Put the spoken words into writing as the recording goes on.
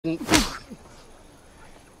I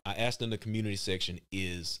asked in the community section,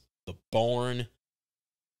 is the barn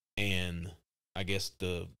and I guess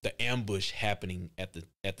the ambush happening at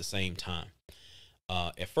the same time?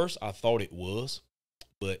 At first I thought it was,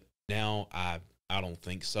 but now I don't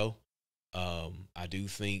think so. I do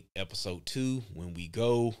think episode 2, when we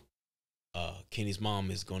go, Kenny's mom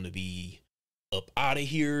is going to be up out of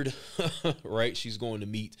here, right? She's going to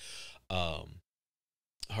meet um,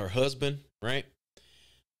 her husband, right?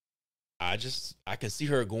 I can see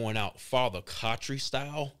her going out Father Kotri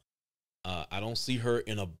style. I don't see her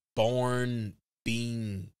in a barn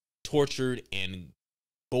being tortured and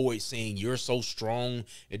Boyd saying you're so strong.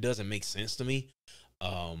 It doesn't make sense to me.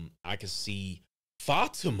 I can see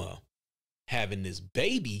Fatima having this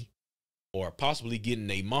baby or possibly getting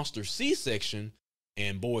a monster C-section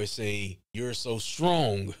and Boyd saying you're so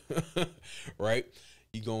strong, right?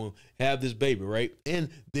 You gonna have this baby, right? And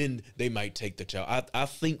then they might take the child. I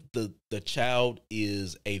think the child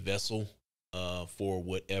is a vessel for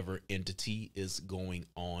whatever entity is going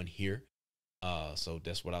on here. So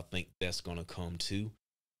that's what I think that's gonna come to.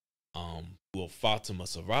 Will Fatima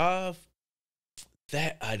survive?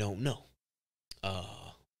 That I don't know.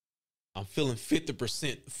 I'm feeling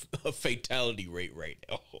 50% fatality rate right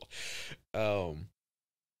now.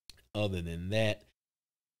 Other than that,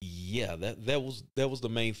 yeah, that was the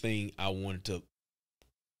main thing I wanted to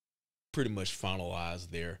pretty much finalize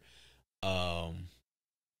there.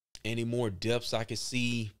 Any more depths I can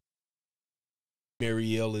see?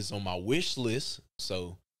 Marielle is on my wish list,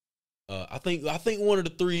 so I think one of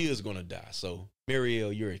the three is gonna die. So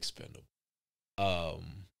Marielle, you're expendable.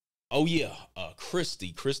 Oh yeah,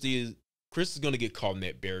 Christy is gonna get caught in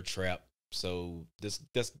that bear trap. So that's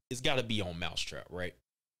it's got to be on Mousetrap, right?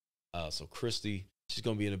 So Christy, she's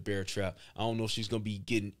gonna be in a bear trap. I don't know if she's gonna be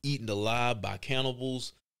getting eaten alive by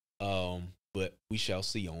cannibals, but we shall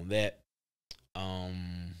see on that.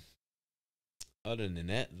 Other than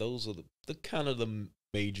that, those are the kind of the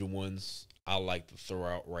major ones I like to throw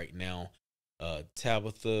out right now.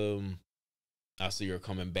 Tabitha, I see her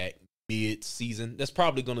coming back mid-season. That's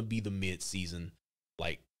probably gonna be the mid-season,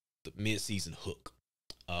 like the mid-season hook.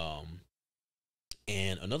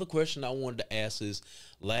 And another question I wanted to ask is,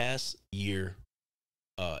 last year,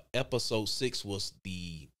 episode 6 was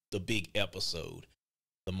the big episode,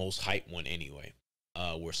 the most hype one anyway,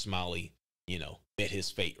 where Smiley, met his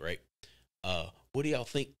fate, right? What do y'all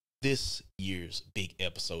think this year's big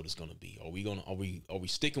episode is gonna be? Are we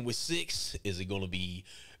sticking with 6? Is it gonna be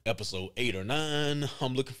episode 8 or 9?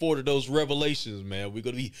 I'm looking forward to those revelations, man. We're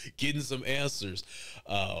gonna be getting some answers.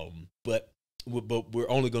 But we're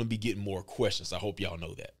only gonna be getting more questions. I hope y'all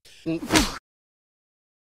know that.